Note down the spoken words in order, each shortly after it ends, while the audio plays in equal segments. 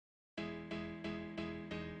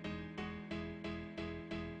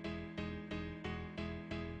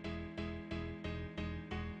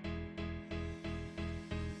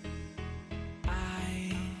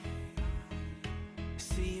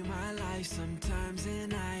life sometimes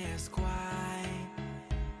and I ask why.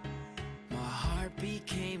 My heart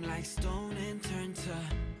became like stone and turned to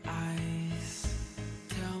ice.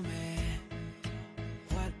 Tell me,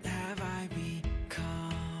 what have I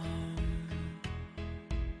become?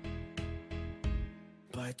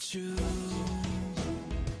 But you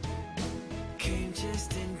came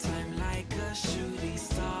just in time like a shooting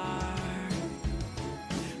star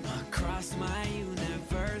across my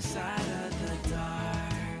universe out of the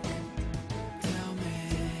dark. Tell me,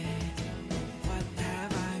 what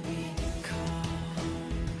have I become?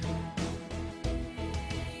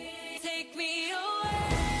 Take me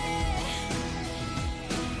away.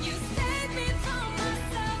 You saved me from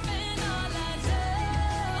myself and all I do.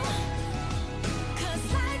 'Cause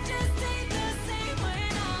life just ain't the same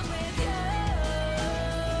when I'm with you.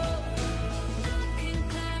 I can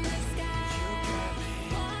climb the sky,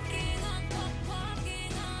 walking on the star,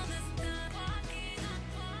 walking on the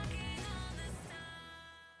star.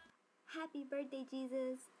 Happy birthday,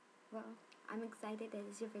 Jesus. Well, I'm excited that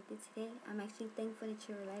it's your birthday today. I'm actually thankful that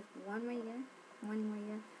you're alive one more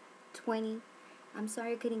year, 20. I'm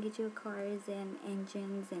sorry I couldn't get you cars and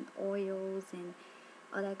engines and oils and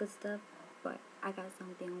all that good stuff, but I got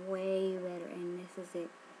something way better, and this is it.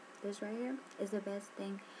 This right here is the best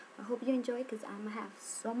thing. I hope you enjoy, because I'm gonna have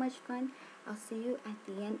so much fun. I'll see you at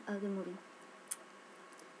the end of the movie.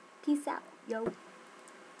 Peace out, yo.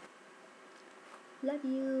 Love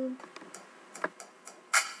you.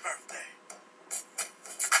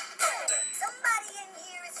 Somebody in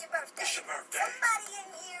here is your birthday. It's your birthday. Somebody in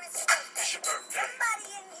here is your birthday. It's your birthday. Somebody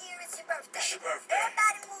in here is your birthday. It's your birthday.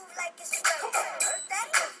 Everybody move like it's your birthday. Birthday.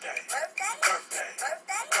 Birthday. Birthday. Birthday.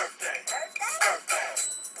 Birthday. Birthday. Birthday. Birthday.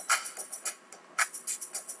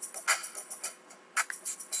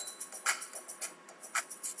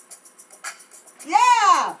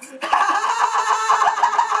 Yeah!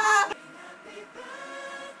 Happy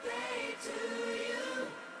birthday to you,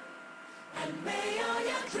 and may all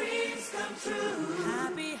your dreams come true.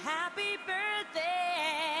 Happy, happy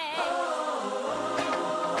birthday.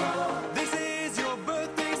 This is your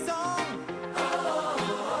birthday song.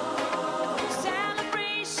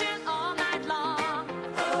 Celebration all night long.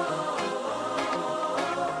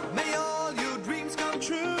 May all your dreams come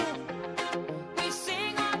true. We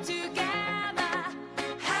sing all together.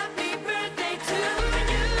 Happy birthday to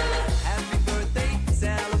you. Happy birthday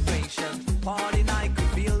celebration. Party night,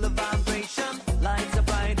 could feel the vibration. Lights are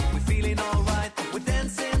bright, we're feeling alright. We're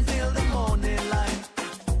dancing till the morning light.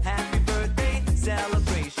 Happy birthday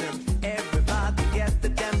celebration. Everybody get the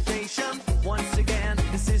temptation. Once again,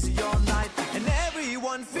 this is your night, and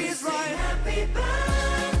everyone feels right. Happy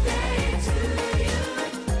birthday to you,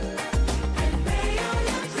 and may all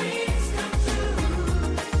your dreams come true.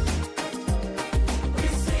 We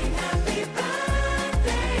sing happy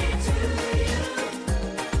birthday to you,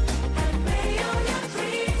 and may all your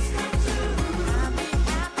dreams come true. Happy,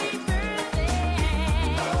 happy birthday.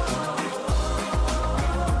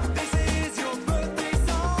 This is your birthday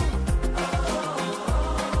song.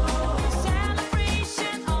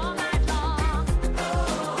 Celebration all night long.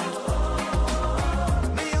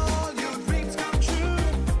 May all your dreams come true.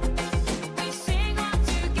 We sing all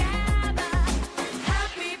together.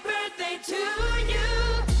 Happy birthday to you.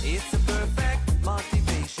 It's a perfect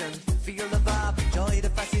motivation. Feel the vibe, enjoy the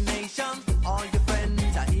fascination. All your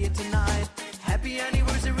friends are here tonight. Happy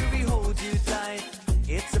anniversary, we hold you tight.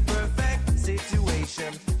 It's a perfect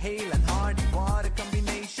situation. Hale and heart, what a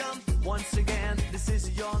combination. Once again, this is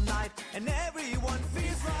your night, and everyone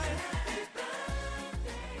feels right.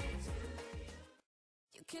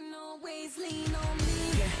 You can always lean on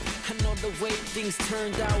me. I know the way things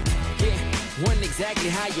turned out. Yeah, wasn't exactly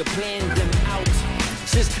how you planned them out.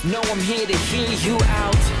 Just know I'm here to hear you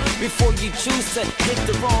out before you choose to hit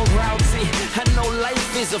the wrong route. See, I know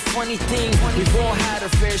life is a funny thing. We've all had a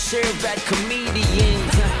fair share of bad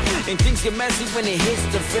comedians, and things get messy when it hits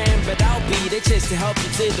the fan. But I'll be there just to help you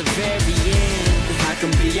to the very end. I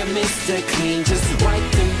can be a Mr. Clean, just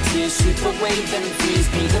wipe them tears, sweep away them fears,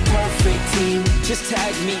 be the perfect team. Just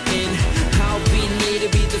tag me in, I'll be near to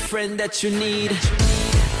be the friend that you need. I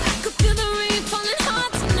could feel the rain falling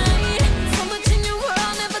hard tonight. So much in your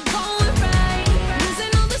world never going right.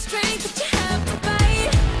 Losing all the strength that you have to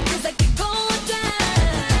fight. 'Cause I keep going down.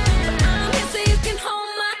 But I'm here so you can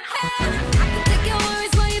hold my hand. I can take your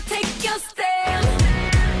worries while you take your stand.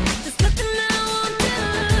 There's nothing I won't do.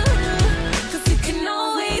 'Cause you can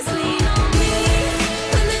always lean on me.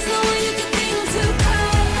 When there's no one you can think to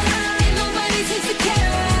call. And nobody seems to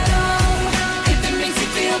care at all. If it makes you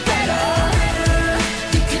feel better,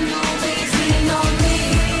 you can always lean on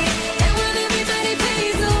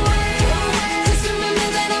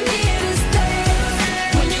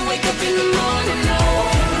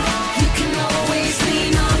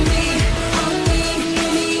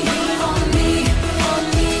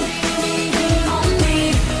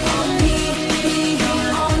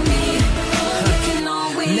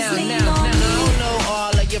always Now, lean now, on now, I me. don't know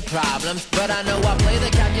all of your problems, but I know I play the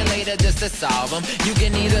calculator just to solve them. You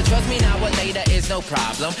can either trust me now or later, it's no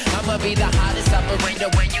problem. I'ma be the hottest operator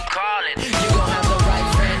when you callin'. You gon' have the right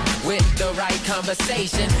friend with the right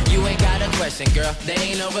conversation. You ain't got a question, girl, there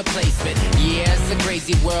ain't no replacement. Yeah, it's a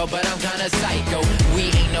crazy world, but I'm kinda psycho.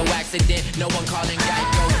 We ain't no accident, no one calling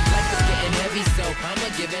Geico. Life is getting heavy, so I'ma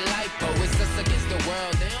give it lipo. It's us against the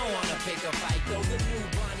world, they don't wanna pick a fight. Go the new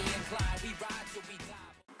Bonnie and Clyde, we ride till we die.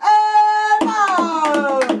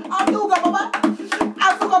 Asuka baba,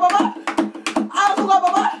 asuka baba, asuka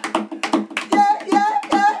baba. Yeah, yeah,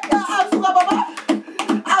 yeah, yeah. Asuka baba,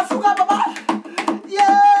 asuka baba. Yeah.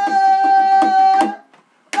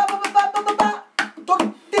 Baba, baba, baba, baba.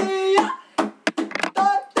 Tortilla,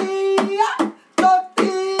 tortilla,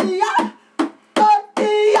 tortilla,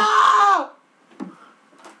 tortilla.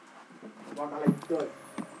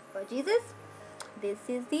 For Jesus, this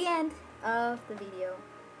is the end of the video.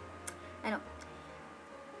 I know.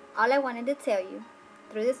 All I wanted to tell you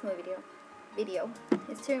through this video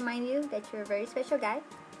is to remind you that you're a very special guy,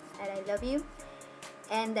 that I love you,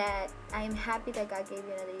 and that I am happy that God gave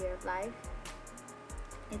you another year of life.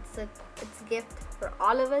 It's a gift for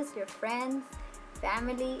all of us, your friends,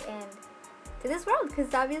 family, and to this world,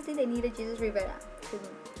 because obviously they needed Jesus Rivera to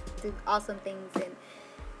do awesome things and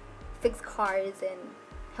fix cars and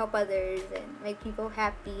help others and make people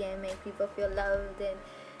happy and make people feel loved and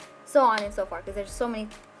so on and so forth, because there's so many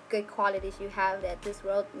good qualities you have that this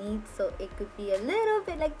world needs. So it could be a little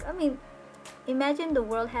bit like, I mean, imagine the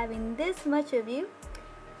world having this much of you.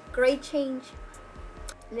 Great change.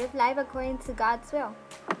 Live life according to God's will,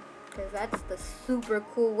 because that's the super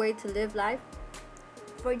cool way to live life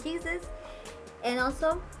for Jesus. And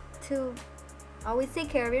also to always take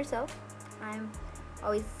care of yourself. I'm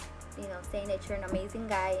always, saying that you're an amazing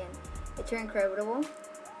guy and that you're incredible,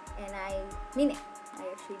 and I mean it. I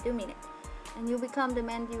actually do mean it. And you'll become the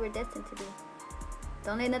man you were destined to be.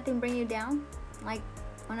 Don't let nothing bring you down. Like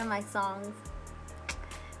one of my songs,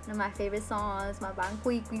 one of my favorite songs, my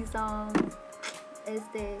Banquiki song, is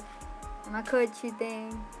the my coach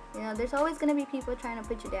thing. There's always gonna be people trying to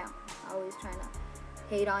put you down, always trying to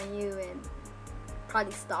hate on you and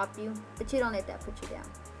probably stop you, but you don't let that put you down.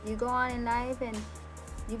 You go on in life and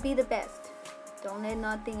you be the best. Don't let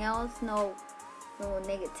nothing else, no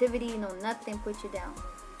negativity, no nothing put you down.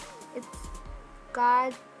 It's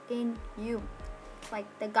God in you. It's like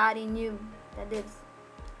the God in you that lives.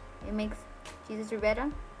 It makes Jesus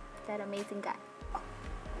Rivera that amazing guy.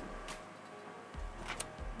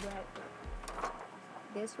 But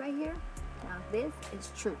this right here, now this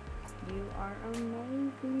is true. You are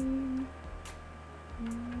amazing.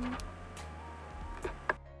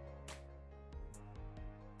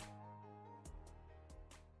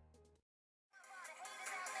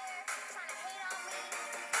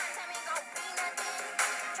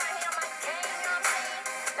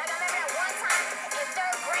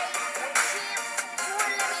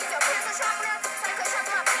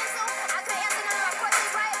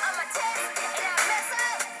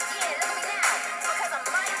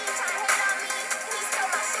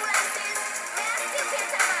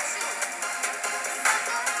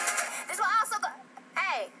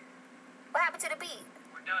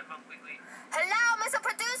 Hello, Mr.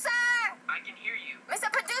 Producer! I can hear you.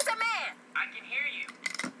 Mr. Producer Man! I can hear you.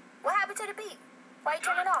 What happened to the beat? Why you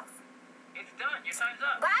turn it off? It's done. Your time's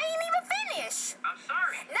up. But I ain't even finished. I'm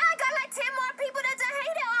sorry. Now I got like 10 more people that just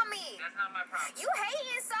hated on me. That's not my problem. You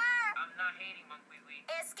hating, sir. I'm not hating, completely.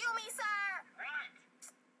 Excuse me, sir. What?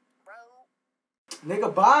 Bro.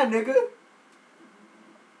 Nigga, bye, nigga.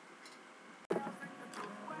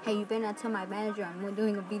 Hey, you better not tell my manager I'm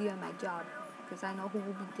doing a video on my job, because I know who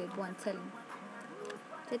will be the one telling.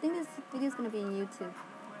 So I think this video is going to be on YouTube.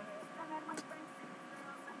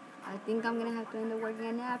 I think I'm going to have to end up working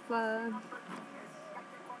on that, but